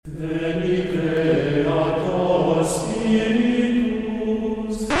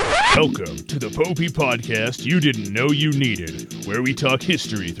the Popey podcast you didn't know you needed, where we talk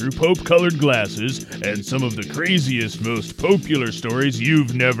history through Pope-colored glasses and some of the craziest, most popular stories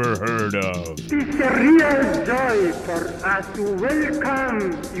you've never heard of. It's a real joy for us to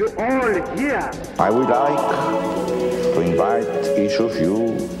welcome you all here. I would like to invite each of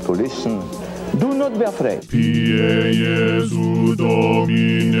you to listen. Do not be afraid. Pie Jesu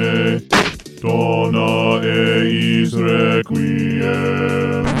Domine, dona eis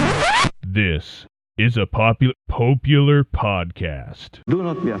requiem. This is a popular podcast. Do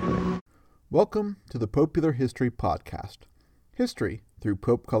not be afraid. Welcome to the Popular History Podcast, history through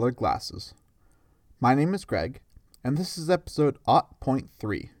Pope-colored glasses. My name is Greg, and this is episode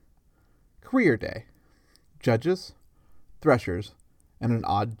 0.3, Career Day, Judges, Threshers, and an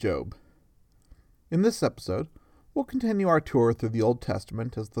Odd Job. In this episode, we'll continue our tour through the Old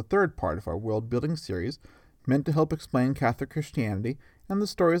Testament as the third part of our world-building series meant to help explain Catholic Christianity and the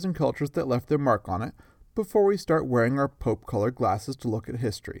stories and cultures that left their mark on it before we start wearing our Pope-colored glasses to look at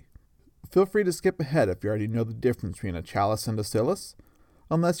history. Feel free to skip ahead if you already know the difference between a chalice and a psilus,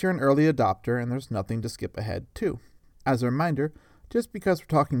 unless you're an early adopter and there's nothing to skip ahead to. As a reminder, just because we're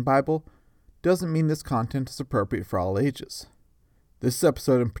talking Bible doesn't mean this content is appropriate for all ages. This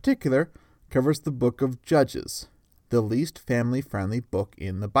episode in particular covers the book of Judges, the least family-friendly book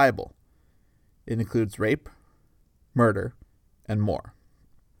in the Bible. It includes rape, murder, and more.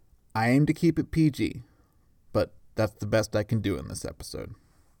 I aim to keep it PG, but that's the best I can do in this episode.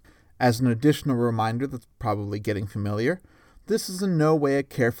 As an additional reminder that's probably getting familiar, this is in no way a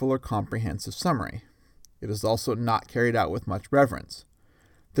careful or comprehensive summary. It is also not carried out with much reverence.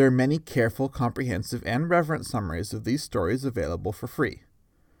 There are many careful, comprehensive, and reverent summaries of these stories available for free.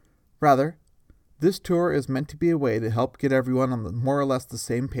 Rather, this tour is meant to be a way to help get everyone on more or less the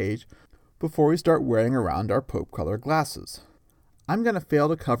same page before we start wearing around our Pope-colored glasses. I'm going to fail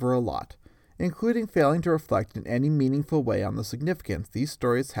to cover a lot, including failing to reflect in any meaningful way on the significance these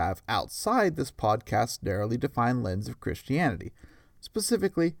stories have outside this podcast's narrowly defined lens of Christianity,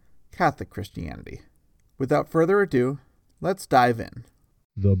 specifically Catholic Christianity. Without further ado, let's dive in.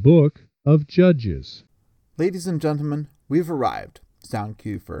 The Book of Judges. Ladies and gentlemen, we've arrived, sound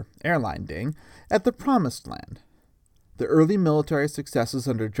cue for airline ding, at the Promised Land. The early military successes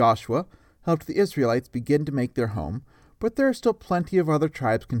under Joshua helped the Israelites begin to make their home, but there are still plenty of other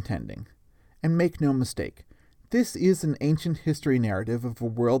tribes contending. And make no mistake, this is an ancient history narrative of a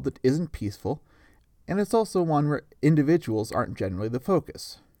world that isn't peaceful, and it's also one where individuals aren't generally the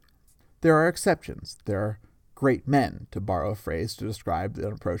focus. There are exceptions. There are great men, to borrow a phrase to describe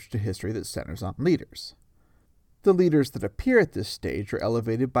an approach to history that centers on leaders. The leaders that appear at this stage are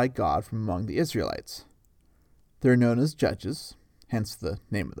elevated by God from among the Israelites. They're known as judges, hence the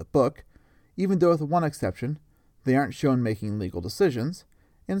name of the book, even though with one exception, they aren't shown making legal decisions,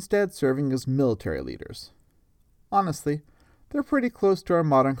 instead serving as military leaders. Honestly, they're pretty close to our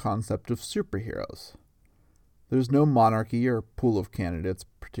modern concept of superheroes. There's no monarchy or pool of candidates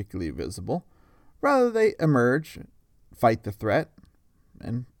particularly visible. Rather, they emerge, fight the threat,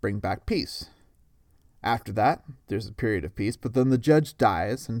 and bring back peace. After that, there's a period of peace, but then the judge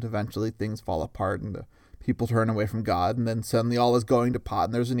dies, and eventually things fall apart, and the people turn away from God, and then suddenly all is going to pot,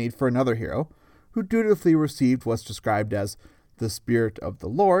 and there's a need for another hero, who dutifully received what's described as the Spirit of the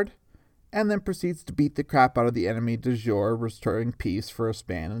Lord, and then proceeds to beat the crap out of the enemy du jour, restoring peace for a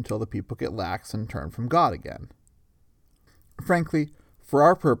span until the people get lax and turn from God again. Frankly, for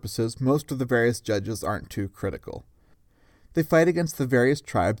our purposes, most of the various judges aren't too critical. They fight against the various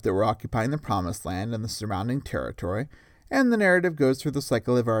tribes that were occupying the Promised Land and the surrounding territory, and the narrative goes through the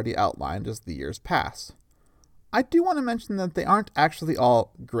cycle I've already outlined as the years pass. I do want to mention that they aren't actually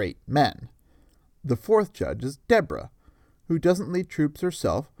all great men. The fourth judge is Deborah, who doesn't lead troops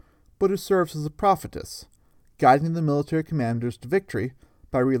herself, but who serves as a prophetess, guiding the military commanders to victory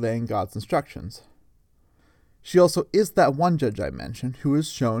by relaying God's instructions. She also is that one judge I mentioned who is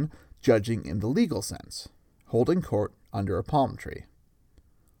shown judging in the legal sense, holding court under a palm tree.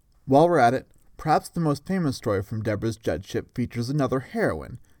 While we're at it, perhaps the most famous story from Deborah's judgeship features another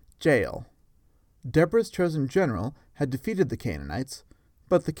heroine, Jael. Deborah's chosen general had defeated the Canaanites,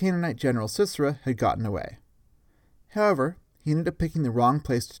 but the Canaanite general Sisera had gotten away. However, he ended up picking the wrong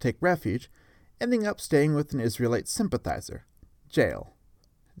place to take refuge, ending up staying with an Israelite sympathizer, Jael.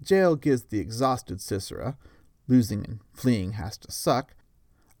 Jael gives the exhausted Sisera, losing and fleeing has to suck,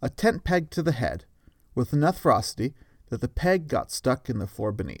 a tent peg to the head, with enough ferocity that the peg got stuck in the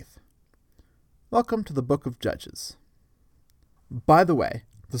floor beneath. Welcome to the Book of Judges. By the way,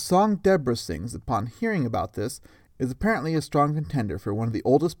 the song Deborah sings upon hearing about this is apparently a strong contender for one of the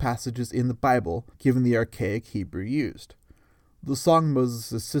oldest passages in the Bible, given the archaic Hebrew used. The song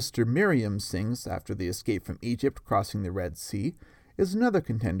Moses' sister Miriam sings after the escape from Egypt crossing the Red Sea is another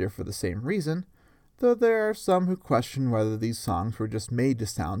contender for the same reason, though there are some who question whether these songs were just made to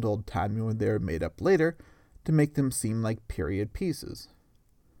sound old-timey when they were made up later to make them seem like period pieces.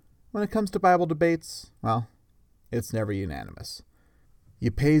 When it comes to Bible debates, well, it's never unanimous. You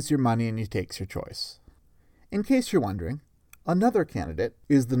pays your money and you takes your choice. In case you're wondering, another candidate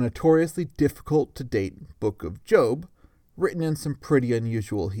is the notoriously difficult-to-date Book of Job, written in some pretty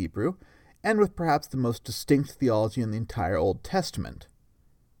unusual Hebrew, and with perhaps the most distinct theology in the entire Old Testament.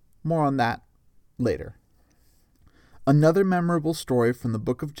 More on that later. Another memorable story from the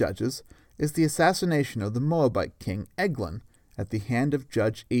Book of Judges is the assassination of the Moabite king Eglon at the hand of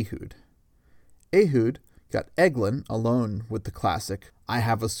Judge Ehud. Ehud got Eglon alone with the classic, "I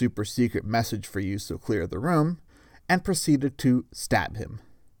have a super secret message for you, so clear the room," and proceeded to stab him.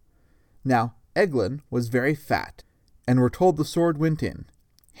 Now, Eglon was very fat, and we're told the sword went in,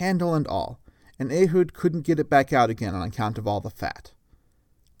 handle and all, and Ehud couldn't get it back out again on account of all the fat.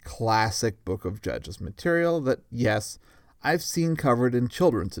 Classic Book of Judges material that, yes, I've seen covered in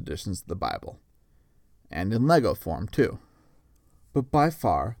children's editions of the Bible. And in Lego form, too. But by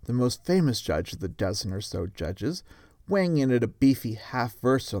far, the most famous judge of the dozen or so judges, weighing in at a beefy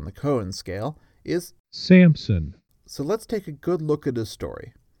half-verse on the Cohen scale, is Samson. So let's take a good look at his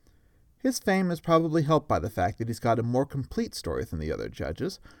story. His fame is probably helped by the fact that he's got a more complete story than the other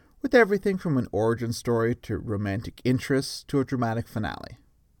judges, with everything from an origin story to romantic interests to a dramatic finale.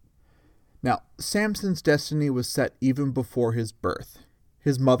 Now, Samson's destiny was set even before his birth.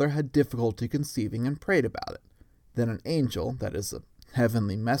 His mother had difficulty conceiving and prayed about it. Then an angel, that is a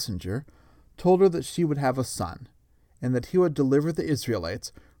heavenly messenger, told her that she would have a son, and that he would deliver the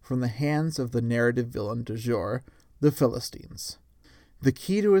Israelites from the hands of the narrative villain du jour, the Philistines. The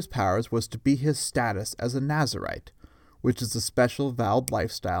key to his powers was to be his status as a Nazirite, which is a special vowed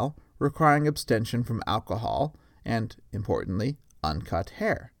lifestyle requiring abstention from alcohol and, importantly, uncut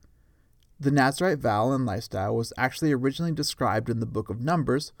hair. The Nazirite vow and lifestyle was actually originally described in the Book of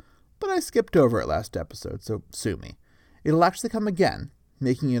Numbers, but I skipped over it last episode, so sue me. It'll actually come again,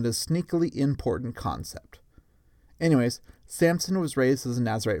 making it a sneakily important concept. Anyways, Samson was raised as a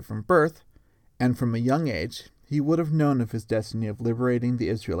Nazirite from birth, and from a young age, he would have known of his destiny of liberating the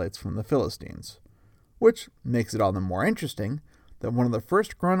Israelites from the Philistines. Which makes it all the more interesting that one of the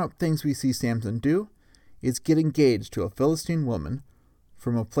first grown-up things we see Samson do is get engaged to a Philistine woman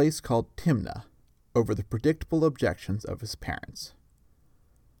from a place called Timnah over the predictable objections of his parents.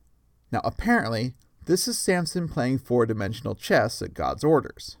 Now, apparently, this is Samson playing four-dimensional chess at God's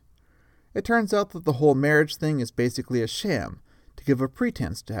orders. It turns out that the whole marriage thing is basically a sham to give a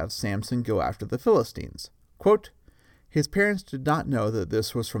pretense to have Samson go after the Philistines. Quote, his parents did not know that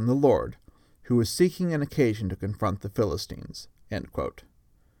this was from the Lord, who was seeking an occasion to confront the Philistines. End quote.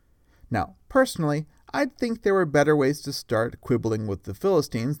 Now, personally, I'd think there were better ways to start quibbling with the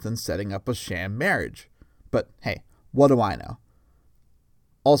Philistines than setting up a sham marriage. But hey, what do I know?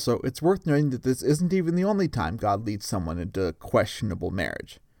 Also, it's worth noting that this isn't even the only time God leads someone into a questionable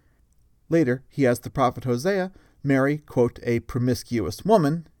marriage. Later, he has the prophet Hosea marry, quote, a promiscuous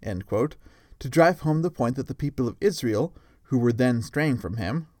woman, end quote, to drive home the point that the people of Israel, who were then straying from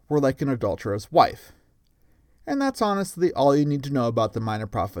him, were like an adulterous wife. And that's honestly all you need to know about the minor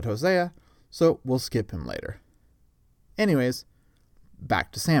prophet Hosea, so we'll skip him later. Anyways,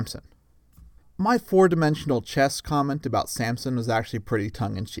 back to Samson. My four-dimensional chess comment about Samson was actually pretty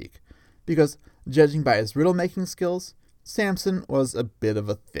tongue-in-cheek, because, judging by his riddle-making skills, Samson was a bit of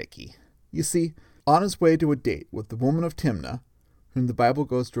a thickie. You see, on his way to a date with the woman of Timnah, whom the Bible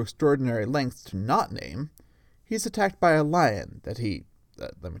goes to extraordinary lengths to not name, he's attacked by a lion that he,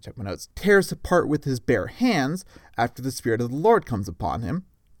 let me check my notes, tears apart with his bare hands after the Spirit of the Lord comes upon him,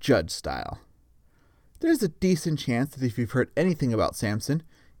 Judge style. There's a decent chance that if you've heard anything about Samson,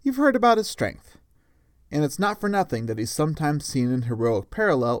 you've heard about his strength. And it's not for nothing that he's sometimes seen in heroic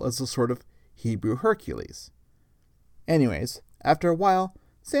parallel as a sort of Hebrew Hercules. Anyways, after a while,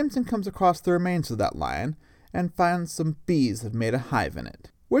 Samson comes across the remains of that lion and finds some bees that made a hive in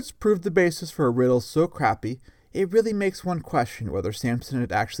it, which proved the basis for a riddle so crappy it really makes one question whether Samson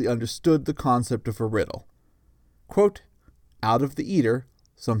had actually understood the concept of a riddle. Quote, out of the eater,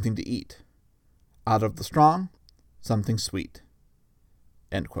 something to eat. Out of the strong, something sweet.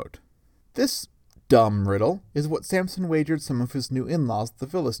 End quote. This dumb riddle is what Samson wagered some of his new in-laws, the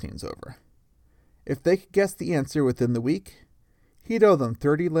Philistines, over. If they could guess the answer within the week, he'd owe them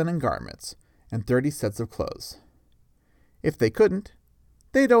 30 linen garments and 30 sets of clothes. If they couldn't,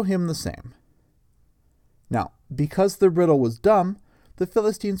 they'd owe him the same. Now, because the riddle was dumb, the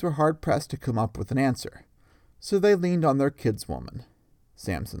Philistines were hard-pressed to come up with an answer. so they leaned on their kinswoman,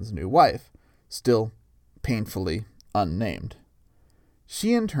 Samson's new wife, still painfully unnamed.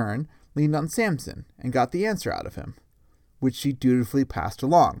 She in turn leaned on Samson and got the answer out of him, which she dutifully passed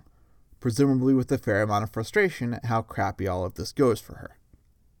along, presumably with a fair amount of frustration at how crappy all of this goes for her.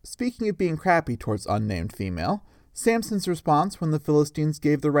 Speaking of being crappy towards unnamed female, Samson's response when the Philistines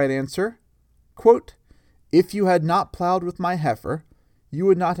gave the right answer, quote, "If you had not plowed with my heifer, you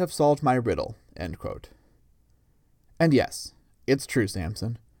would not have solved my riddle," end quote. And yes, it's true,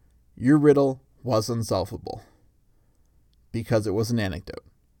 Samson. Your riddle was unsolvable. Because it was an anecdote,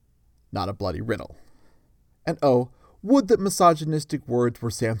 not a bloody riddle. And oh, would that misogynistic words were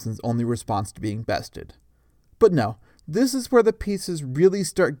Samson's only response to being bested. But no, this is where the pieces really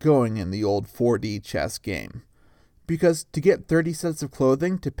start going in the old 4D chess game. Because to get 30 sets of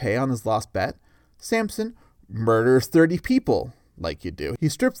clothing to pay on his lost bet, Samson murders 30 people, like you do. He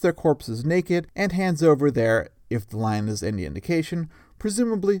strips their corpses naked and hands over their, if the line is any indication,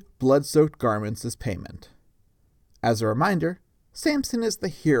 presumably blood-soaked garments as payment. As a reminder, Samson is the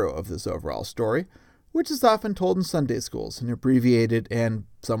hero of this overall story, which is often told in Sunday schools in abbreviated and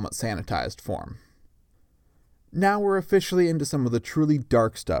somewhat sanitized form. Now we're officially into some of the truly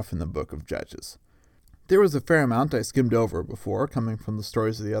dark stuff in the Book of Judges. There was a fair amount I skimmed over before, coming from the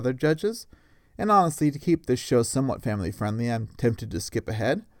stories of the other judges, and honestly, to keep this show somewhat family-friendly, I'm tempted to skip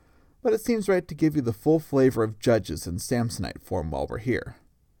ahead, but it seems right to give you the full flavor of Judges in Samsonite form while we're here.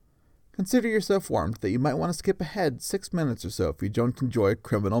 Consider yourself warned that you might want to skip ahead 6 minutes or so if you don't enjoy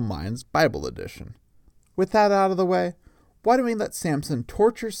Criminal Minds Bible Edition. With that out of the way, why don't we let Samson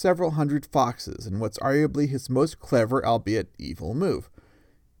torture several hundred foxes in what's arguably his most clever, albeit evil, move?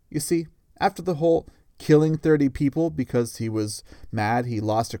 You see, after the whole killing 30 people because he was mad he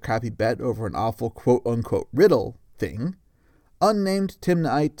lost a crappy bet over an awful quote-unquote riddle thing, unnamed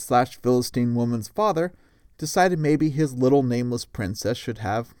Timnite/Philistine woman's father decided maybe his little nameless princess should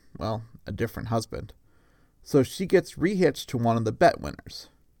have, well, a different husband. So she gets rehitched to one of the bet winners.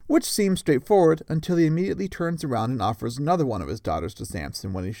 Which seems straightforward until he immediately turns around and offers another one of his daughters to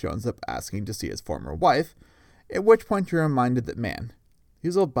Samson when he shows up asking to see his former wife, at which point you're reminded that, man,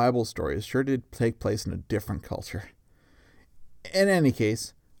 these old Bible stories sure did take place in a different culture. In any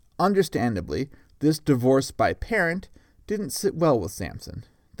case, understandably, this divorce by parent didn't sit well with Samson,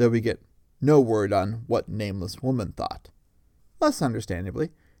 though we get no word on what nameless woman thought. Less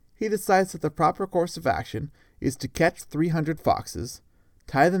understandably, he decides that the proper course of action is to catch 300 foxes,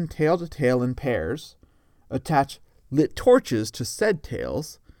 tie them tail to tail in pairs, attach lit torches to said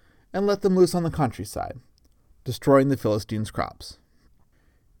tails, and let them loose on the countryside, destroying the Philistines' crops.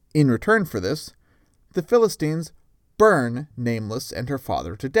 In return for this, the Philistines burn Nameless and her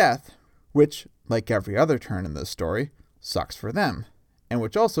father to death, which, like every other turn in this story, sucks for them, and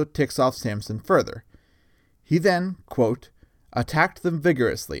which also ticks off Samson further. He then, quote, attacked them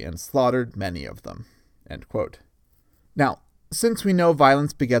vigorously and slaughtered many of them, end quote. Now, since we know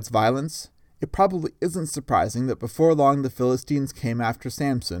violence begets violence, it probably isn't surprising that before long the Philistines came after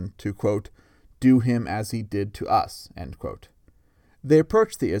Samson to, quote, do him as he did to us, end quote. They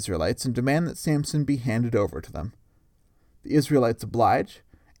approach the Israelites and demand that Samson be handed over to them. The Israelites oblige,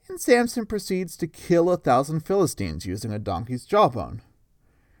 and Samson proceeds to kill 1,000 Philistines using a donkey's jawbone,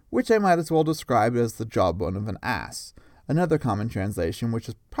 which I might as well describe as the jawbone of an ass, another common translation which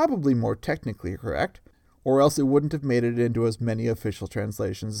is probably more technically correct, or else it wouldn't have made it into as many official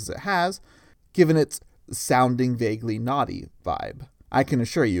translations as it has, given its sounding vaguely naughty vibe. I can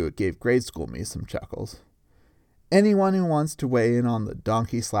assure you it gave grade school me some chuckles. Anyone who wants to weigh in on the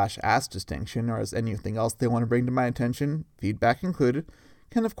donkey/ass distinction, or as anything else they want to bring to my attention, feedback included,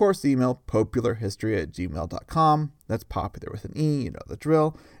 can of course email popularhistory@gmail.com. That's popular with an E, you know the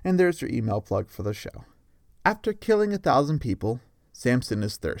drill, and there's your email plug for the show. After killing 1,000 people, Samson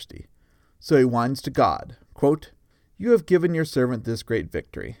is thirsty. So he whines to God, quote, you have given your servant this great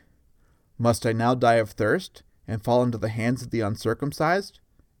victory. Must I now die of thirst and fall into the hands of the uncircumcised?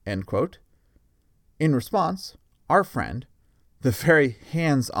 End quote. In response, our friend, the very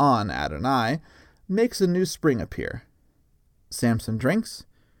hands-on Adonai, makes a new spring appear. Samson drinks,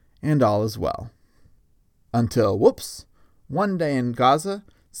 and all is well. Until, whoops, one day in Gaza,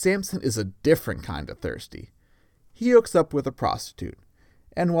 Samson is a different kind of thirsty. He hooks up with a prostitute,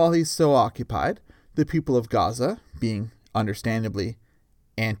 and while he's so occupied, the people of Gaza, being understandably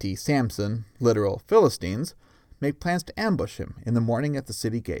anti-Samson, literal Philistines, make plans to ambush him in the morning at the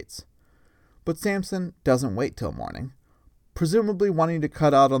city gates. But Samson doesn't wait till morning. Presumably wanting to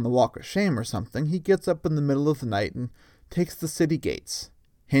cut out on the walk of shame or something, he gets up in the middle of the night and takes the city gates,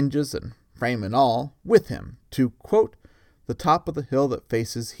 hinges and frame and all, with him to, quote, the top of the hill that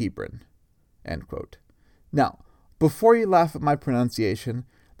faces Hebron, end quote. Now, before you laugh at my pronunciation,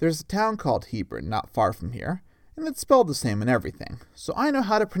 there's a town called Hebron not far from here, and it's spelled the same in everything, so I know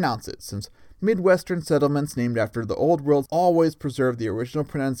how to pronounce it, since Midwestern settlements named after the Old World always preserve the original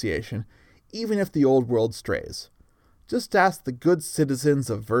pronunciation, even if the Old World strays. Just ask the good citizens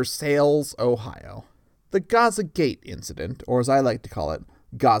of Versailles, Ohio. The Gaza Gate incident, or as I like to call it,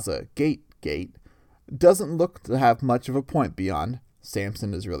 Gaza Gate, doesn't look to have much of a point beyond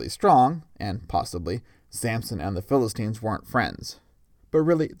Samson is really strong, and possibly Samson and the Philistines weren't friends. But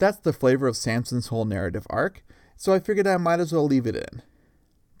really, that's the flavor of Samson's whole narrative arc, so I figured I might as well leave it in.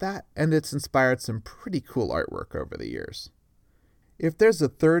 That, and it's inspired some pretty cool artwork over the years. If there's a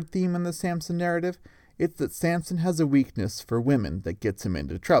third theme in the Samson narrative, it's that Samson has a weakness for women that gets him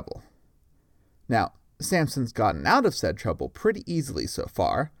into trouble. Now, Samson's gotten out of said trouble pretty easily so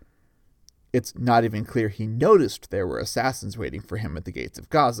far. It's not even clear he noticed there were assassins waiting for him at the gates of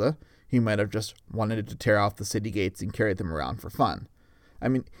Gaza. He might have just wanted to tear off the city gates and carry them around for fun. I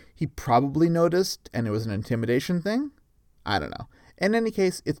mean, he probably noticed, and it was an intimidation thing? I don't know. In any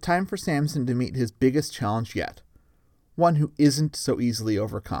case, it's time for Samson to meet his biggest challenge yet. One who isn't so easily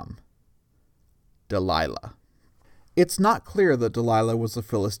overcome. Delilah. It's not clear that Delilah was a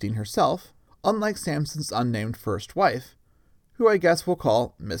Philistine herself, unlike Samson's unnamed first wife, who I guess we'll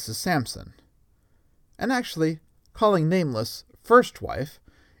call Mrs. Samson. And actually, calling nameless first wife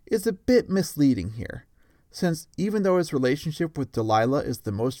is a bit misleading here, since even though his relationship with Delilah is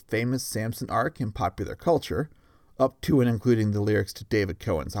the most famous Samson arc in popular culture, up to and including the lyrics to David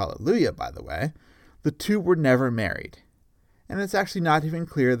Cohen's Hallelujah, by the way, the two were never married. And it's actually not even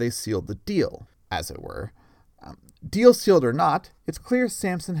clear they sealed the deal, as it were. Deal sealed or not, it's clear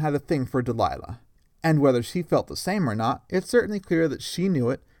Samson had a thing for Delilah. And whether she felt the same or not, it's certainly clear that she knew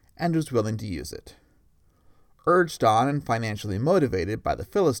it and was willing to use it. Urged on and financially motivated by the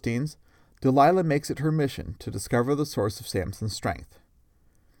Philistines, Delilah makes it her mission to discover the source of Samson's strength.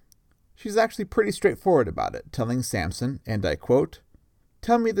 She's actually pretty straightforward about it, telling Samson, and I quote,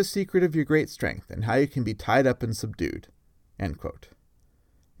 "Tell me the secret of your great strength and how you can be tied up and subdued." End quote.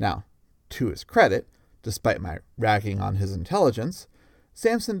 Now, to his credit, despite my ragging on his intelligence,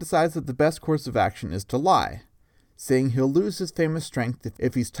 Samson decides that the best course of action is to lie, saying he'll lose his famous strength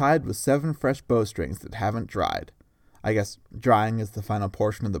if he's tied with 7 fresh bowstrings that haven't dried. I guess drying is the final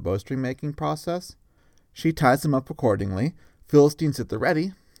portion of the bowstring making process. She ties him up accordingly, Philistines at the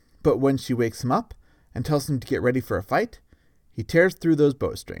ready, but when she wakes him up and tells him to get ready for a fight, he tears through those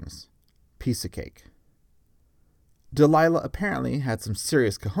bowstrings. Piece of cake. Delilah apparently had some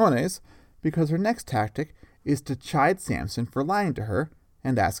serious cojones, because her next tactic is to chide Samson for lying to her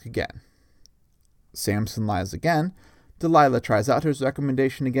and ask again. Samson lies again, Delilah tries out his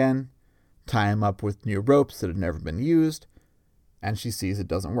recommendation again, tie him up with new ropes that had never been used, and she sees it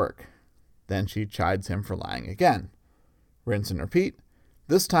doesn't work. Then she chides him for lying again. Rinse and repeat,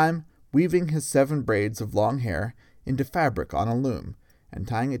 this time weaving his 7 braids of long hair into fabric on a loom and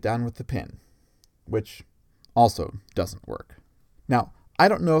tying it down with the pin, which also doesn't work. Now, I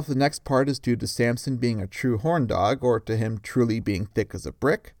don't know if the next part is due to Samson being a true horn dog or to him truly being thick as a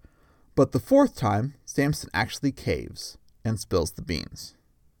brick, but the 4th time, Samson actually caves and spills the beans.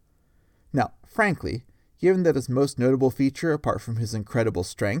 Now, frankly, given that his most notable feature, apart from his incredible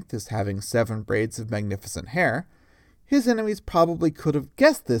strength, is having 7 braids of magnificent hair, his enemies probably could have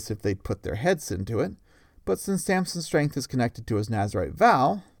guessed this if they'd put their heads into it, but since Samson's strength is connected to his Nazirite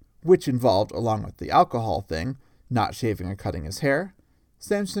vow, which involved, along with the alcohol thing, not shaving or cutting his hair,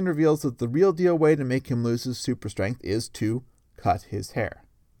 Samson reveals that the real deal way to make him lose his super strength is to cut his hair.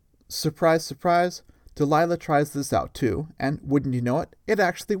 Surprise, surprise, Delilah tries this out too, and wouldn't you know it, it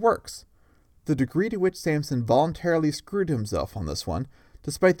actually works. The degree to which Samson voluntarily screwed himself on this one,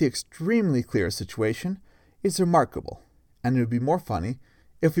 despite the extremely clear situation, is remarkable, and it would be more funny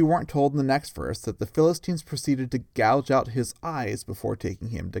if we weren't told in the next verse that the Philistines proceeded to gouge out his eyes before taking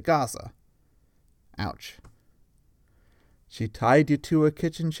him to Gaza. Ouch. She tied you to a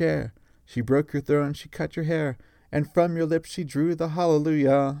kitchen chair, she broke your throne, she cut your hair, and from your lips she drew the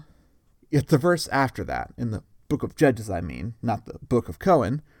hallelujah. Yet the verse after that, in the book of Judges I mean, not the book of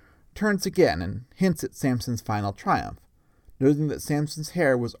Cohen, turns again and hints at Samson's final triumph, noting that Samson's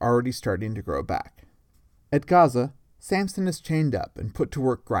hair was already starting to grow back. At Gaza, Samson is chained up and put to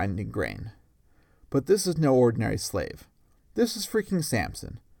work grinding grain. But this is no ordinary slave. This is freaking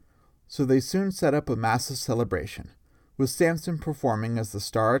Samson. So they soon set up a massive celebration, with Samson performing as the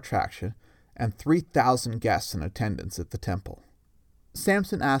star attraction and 3,000 guests in attendance at the temple.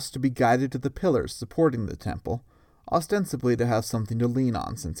 Samson asks to be guided to the pillars supporting the temple, ostensibly to have something to lean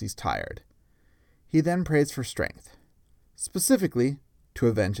on since he's tired. He then prays for strength, specifically to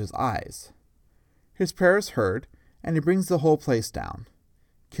avenge his eyes. His prayer is heard, and he brings the whole place down,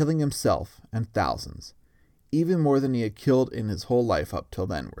 killing himself and thousands, even more than he had killed in his whole life up till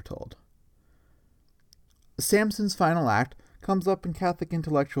then, we're told. Samson's final act comes up in Catholic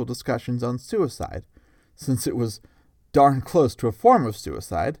intellectual discussions on suicide, since it was darn close to a form of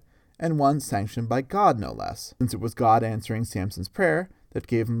suicide, and one sanctioned by God no less, since it was God answering Samson's prayer that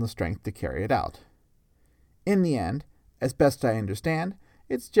gave him the strength to carry it out. In the end, as best I understand,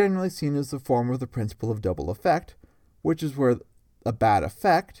 it's generally seen as the form of the principle of double effect, which is where a bad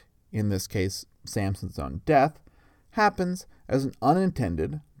effect, in this case Samson's own death, happens as an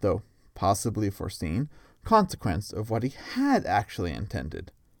unintended, though possibly foreseen, consequence of what he had actually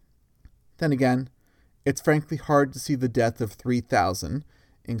intended. Then again, it's frankly hard to see the death of 3,000,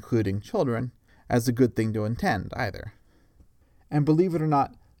 including children, as a good thing to intend either. And believe it or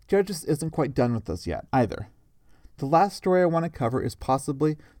not, Judges isn't quite done with us yet either. The last story I want to cover is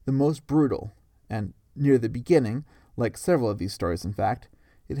possibly the most brutal, and near the beginning, like several of these stories in fact,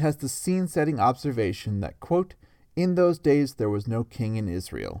 it has the scene-setting observation that, quote, "In those days there was no king in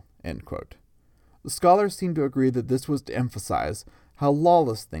Israel," end quote. The scholars seem to agree that this was to emphasize how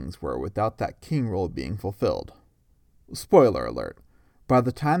lawless things were without that king role being fulfilled. Spoiler alert, by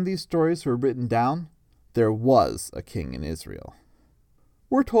the time these stories were written down, there was a king in Israel.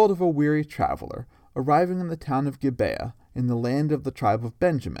 We're told of a weary traveler arriving in the town of Gibeah in the land of the tribe of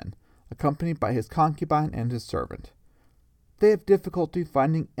Benjamin, accompanied by his concubine and his servant. They have difficulty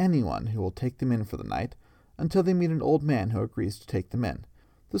finding anyone who will take them in for the night until they meet an old man who agrees to take them in.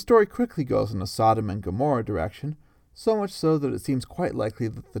 The story quickly goes in a Sodom and Gomorrah direction, so much so that it seems quite likely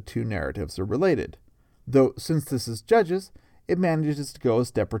that the two narratives are related. Though, since this is Judges, it manages to go a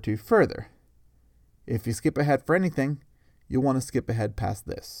step or two further. If you skip ahead for anything, you'll want to skip ahead past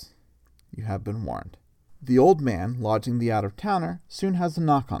this. You have been warned. The old man, lodging the out-of-towner, soon has a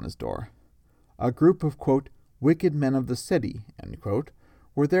knock on his door. A group of, quote, wicked men of the city, end quote,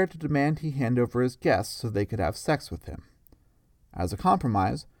 were there to demand he hand over his guests so they could have sex with him. As a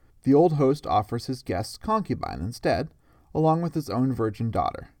compromise, the old host offers his guests concubine instead, along with his own virgin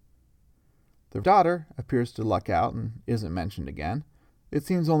daughter. The daughter appears to luck out and isn't mentioned again. It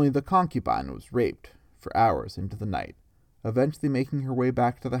seems only the concubine was raped for hours into the night, eventually making her way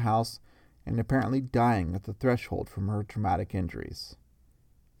back to the house and apparently dying at the threshold from her traumatic injuries.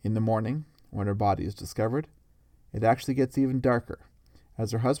 In the morning, when her body is discovered, it actually gets even darker,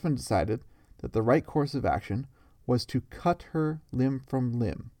 as her husband decided that the right course of action was to cut her limb from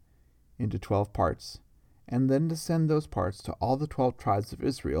limb into 12 parts, and then to send those parts to all the 12 tribes of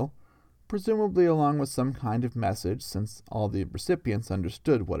Israel, presumably along with some kind of message, since all the recipients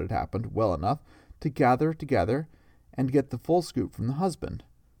understood what had happened well enough to gather together and get the full scoop from the husband,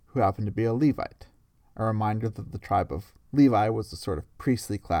 who happened to be a Levite. A reminder that the tribe of Levi was a sort of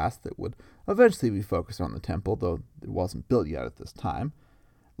priestly class that would eventually be focused on the temple, though it wasn't built yet at this time.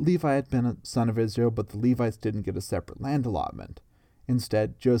 Levi had been a son of Israel, but the Levites didn't get a separate land allotment.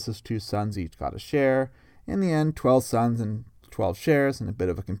 Instead, Joseph's 2 sons each got a share. In the end, 12 sons and 12 shares, and a bit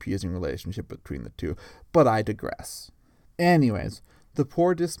of a confusing relationship between the two, but I digress. Anyways, the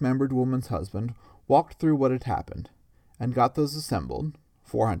poor dismembered woman's husband walked through what had happened, and got those assembled.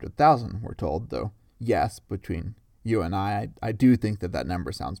 400,000, we're told, though, yes, between you and I do think that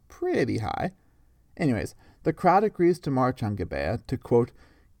number sounds pretty high. Anyways, the crowd agrees to march on Gibeah to, quote,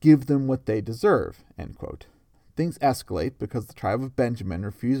 give them what they deserve, end quote. Things escalate because the tribe of Benjamin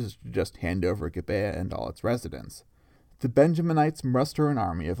refuses to just hand over Gibeah and all its residents. The Benjaminites muster an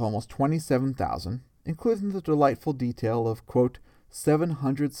army of almost 27,000, including the delightful detail of, quote,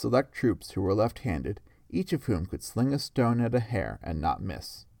 700 select troops who were left-handed, each of whom could sling a stone at a hare and not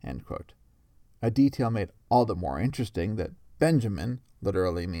miss, end quote. A detail made all the more interesting that Benjamin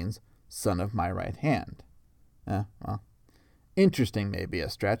literally means son of my right hand. Well, interesting may be a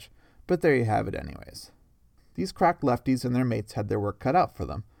stretch, but there you have it anyways. These crack lefties and their mates had their work cut out for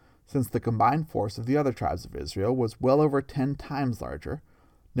them, since the combined force of the other tribes of Israel was well over 10 times larger,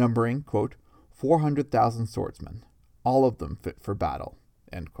 numbering, quote, 400,000 swordsmen, all of them fit for battle,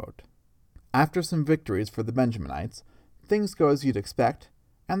 end quote. After some victories for the Benjaminites, things go as you'd expect,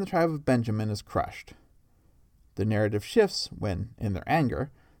 and the tribe of Benjamin is crushed. The narrative shifts when, in their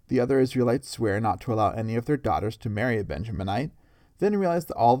anger, the other Israelites swear not to allow any of their daughters to marry a Benjaminite, then realize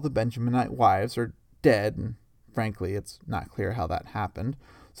that all the Benjaminite wives are dead, and frankly, it's not clear how that happened,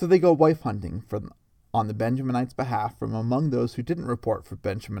 so they go wife hunting on the Benjaminites' behalf from among those who didn't report for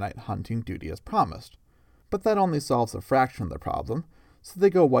Benjaminite hunting duty as promised. But that only solves a fraction of the problem, so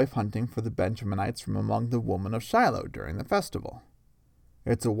they go wife hunting for the Benjaminites from among the women of Shiloh during the festival.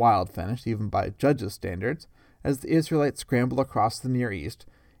 It's a wild finish, even by Judges' standards, as the Israelites scramble across the Near East,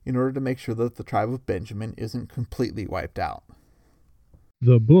 in order to make sure that the tribe of Benjamin isn't completely wiped out.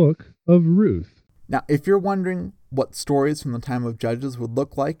 The Book of Ruth. Now, if you're wondering what stories from the time of Judges would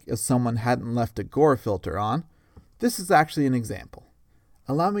look like if someone hadn't left a gore filter on, this is actually an example.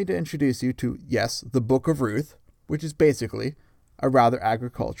 Allow me to introduce you to, yes, the Book of Ruth, which is basically a rather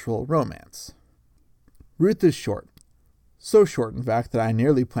agricultural romance. Ruth is short. So short, in fact, that I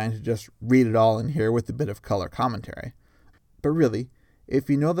nearly plan to just read it all in here with a bit of color commentary. But really, if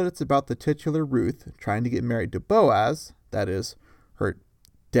you know that it's about the titular Ruth trying to get married to Boaz, that is, her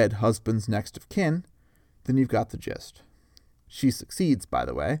dead husband's next of kin, then you've got the gist. She succeeds, by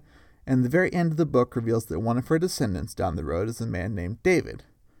the way, and the very end of the book reveals that one of her descendants down the road is a man named David,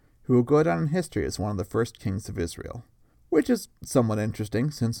 who will go down in history as one of the first kings of Israel. Which is somewhat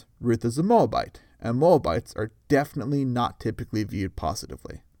interesting since Ruth is a Moabite, and Moabites are definitely not typically viewed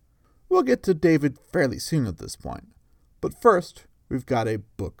positively. We'll get to David fairly soon at this point, but first, we've got a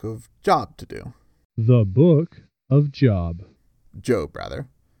book of Job to do. The Book of Job. Job, rather.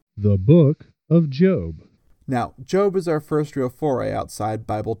 The Book of Job. Now, Job is our first real foray outside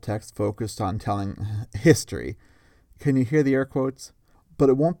Bible text focused on telling history. Can you hear the air quotes? But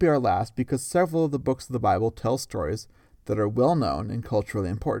it won't be our last because several of the books of the Bible tell stories that are well known and culturally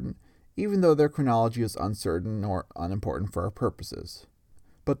important, even though their chronology is uncertain or unimportant for our purposes.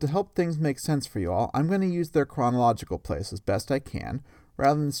 But to help things make sense for you all, I'm going to use their chronological place as best I can,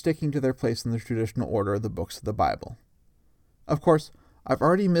 rather than sticking to their place in the traditional order of the books of the Bible. Of course, I've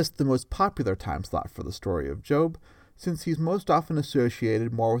already missed the most popular time slot for the story of Job, since he's most often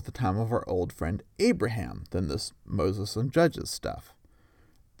associated more with the time of our old friend Abraham than this Moses and Judges stuff.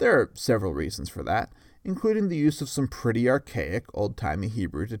 There are several reasons for that, including the use of some pretty archaic, old-timey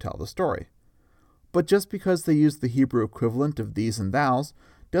Hebrew to tell the story. But just because they use the Hebrew equivalent of these and thous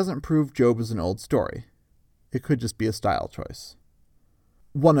doesn't prove Job is an old story. It could just be a style choice.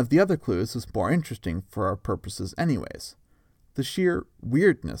 One of the other clues is more interesting for our purposes anyways. The sheer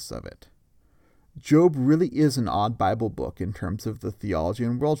weirdness of it. Job really is an odd Bible book in terms of the theology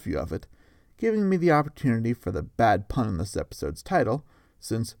and worldview of it, giving me the opportunity for the bad pun in this episode's title,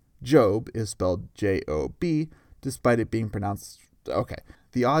 since Job is spelled J-O-B, despite it being pronounced... Okay,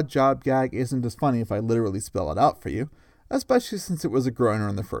 the odd job gag isn't as funny if I literally spell it out for you, especially since it was a groaner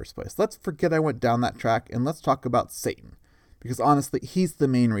in the first place. Let's forget I went down that track, and let's talk about Satan, because honestly, he's the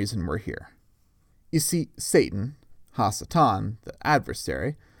main reason we're here. You see, Satan, Ha-Satan, the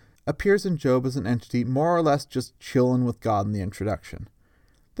adversary, appears in Job as an entity more or less just chilling with God in the introduction.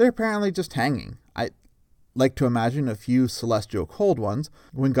 They're apparently just hanging. I like to imagine a few celestial cold ones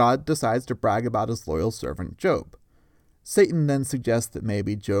when God decides to brag about his loyal servant Job. Satan then suggests that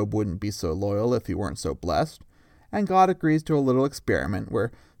maybe Job wouldn't be so loyal if he weren't so blessed, and God agrees to a little experiment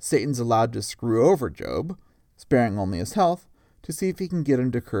where Satan's allowed to screw over Job, sparing only his health, to see if he can get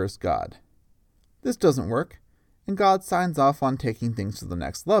him to curse God. This doesn't work, and God signs off on taking things to the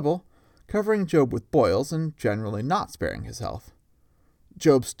next level, covering Job with boils and generally not sparing his health.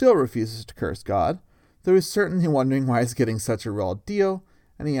 Job still refuses to curse God, though he's certainly wondering why he's getting such a raw deal,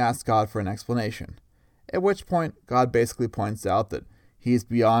 and he asks God for an explanation. At which point, God basically points out that he's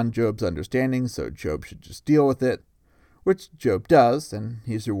beyond Job's understanding, so Job should just deal with it, which Job does, and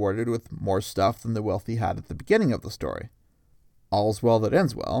he's rewarded with more stuff than the wealth he had at the beginning of the story. All's well that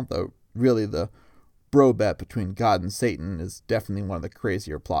ends well, though really the bro bet between God and Satan is definitely one of the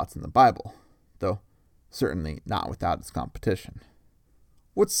crazier plots in the Bible, though certainly not without its competition.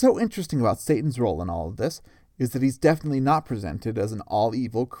 What's so interesting about Satan's role in all of this is that he's definitely not presented as an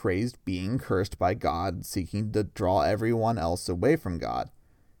all-evil, crazed being cursed by God, seeking to draw everyone else away from God.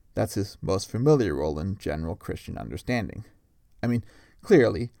 That's his most familiar role in general Christian understanding. I mean,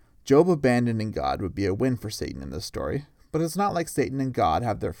 clearly, Job abandoning God would be a win for Satan in this story, but it's not like Satan and God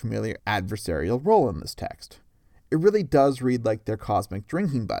have their familiar adversarial role in this text. It really does read like they're cosmic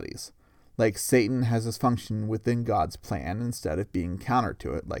drinking buddies, like Satan has his function within God's plan instead of being counter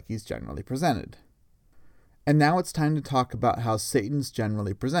to it like he's generally presented. And now it's time to talk about how Satan's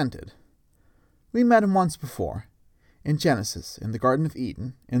generally presented. We met him once before, in Genesis, in the Garden of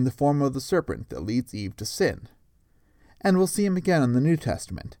Eden, in the form of the serpent that leads Eve to sin. And we'll see him again in the New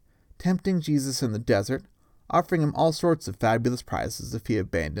Testament, tempting Jesus in the desert, offering him all sorts of fabulous prizes if he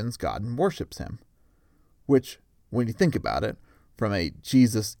abandons God and worships him. Which, when you think about it, from a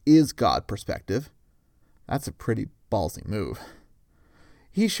Jesus is God perspective, that's a pretty ballsy move.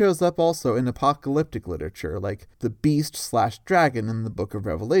 He shows up also in apocalyptic literature like the beast/dragon in the book of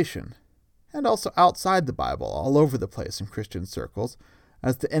Revelation, and also outside the Bible all over the place in Christian circles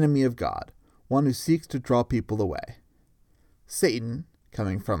as the enemy of God, one who seeks to draw people away. Satan,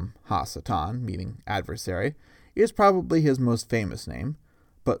 coming from Ha-Satan, meaning adversary, is probably his most famous name,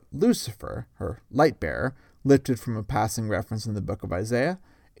 But Lucifer, her light bearer, lifted from a passing reference in the book of Isaiah,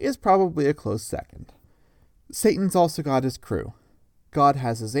 is probably a close second. Satan's also got his crew. God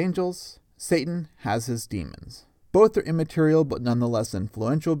has his angels, Satan has his demons. Both are immaterial but nonetheless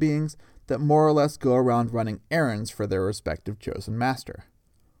influential beings that more or less go around running errands for their respective chosen master.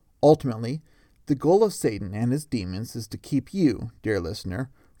 Ultimately, the goal of Satan and his demons is to keep you, dear listener,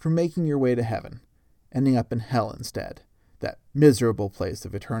 from making your way to heaven, ending up in hell instead, that miserable place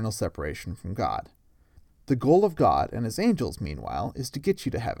of eternal separation from God. The goal of God and his angels, meanwhile, is to get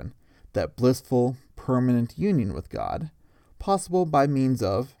you to heaven, that blissful, permanent union with God, possible by means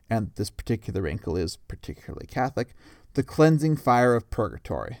of, and this particular wrinkle is particularly Catholic, the cleansing fire of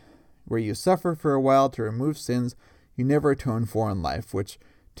purgatory, where you suffer for a while to remove sins you never atone for in life, which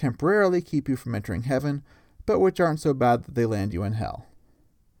temporarily keep you from entering heaven, but which aren't so bad that they land you in hell.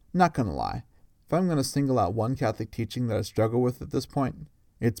 Not gonna lie, if I'm gonna single out one Catholic teaching that I struggle with at this point,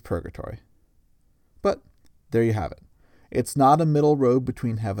 it's purgatory. But there you have it. It's not a middle road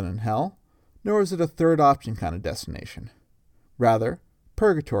between heaven and hell, nor is it a third option kind of destination. Rather,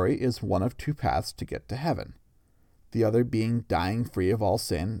 purgatory is one of two paths to get to heaven, the other being dying free of all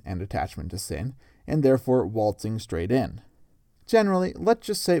sin and attachment to sin, and therefore waltzing straight in. Generally, let's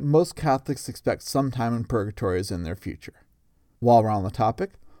just say most Catholics expect some time in purgatory is in their future. While we're on the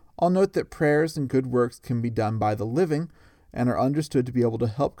topic, I'll note that prayers and good works can be done by the living and are understood to be able to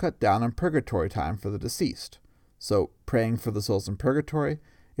help cut down on purgatory time for the deceased. So, praying for the souls in purgatory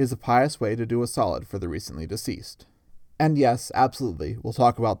is a pious way to do a solid for the recently deceased. And yes, absolutely, we'll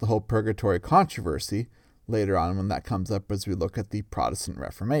talk about the whole purgatory controversy later on when that comes up as we look at the Protestant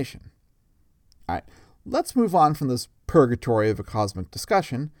Reformation. Alright, let's move on from this purgatory of a cosmic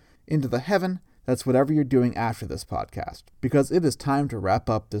discussion into the heaven that's whatever you're doing after this podcast, because it is time to wrap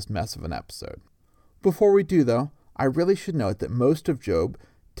up this mess of an episode. Before we do, though, I really should note that most of Job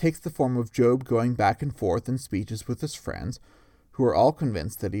takes the form of Job going back and forth in speeches with his friends, who are all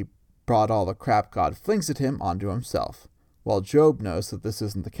convinced that he brought all the crap God flings at him onto himself, while Job knows that this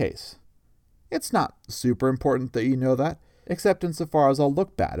isn't the case. It's not super important that you know that, except insofar as I'll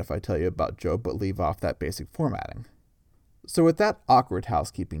look bad if I tell you about Job but leave off that basic formatting. So with that awkward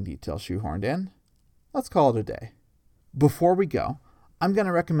housekeeping detail shoehorned in, let's call it a day. Before we go, I'm going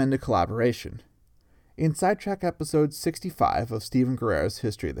to recommend a collaboration. In Sidetrack episode 65 of Stephen Guerrero's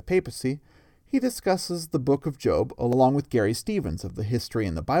History of the Papacy, he discusses the Book of Job along with Gary Stevens of the History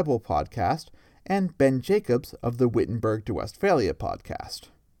in the Bible podcast and Ben Jacobs of the Wittenberg to Westphalia podcast.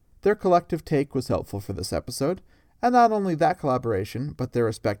 Their collective take was helpful for this episode, and not only that collaboration, but their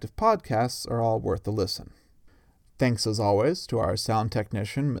respective podcasts are all worth a listen. Thanks as always to our sound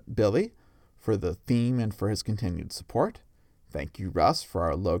technician, Billy, for the theme and for his continued support. Thank you, Russ, for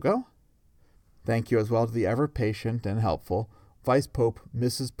our logo. Thank you as well to the ever-patient and helpful Vice Pope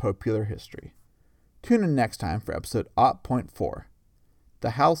Mrs. Popular History. Tune in next time for episode 0.4, The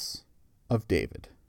House of David.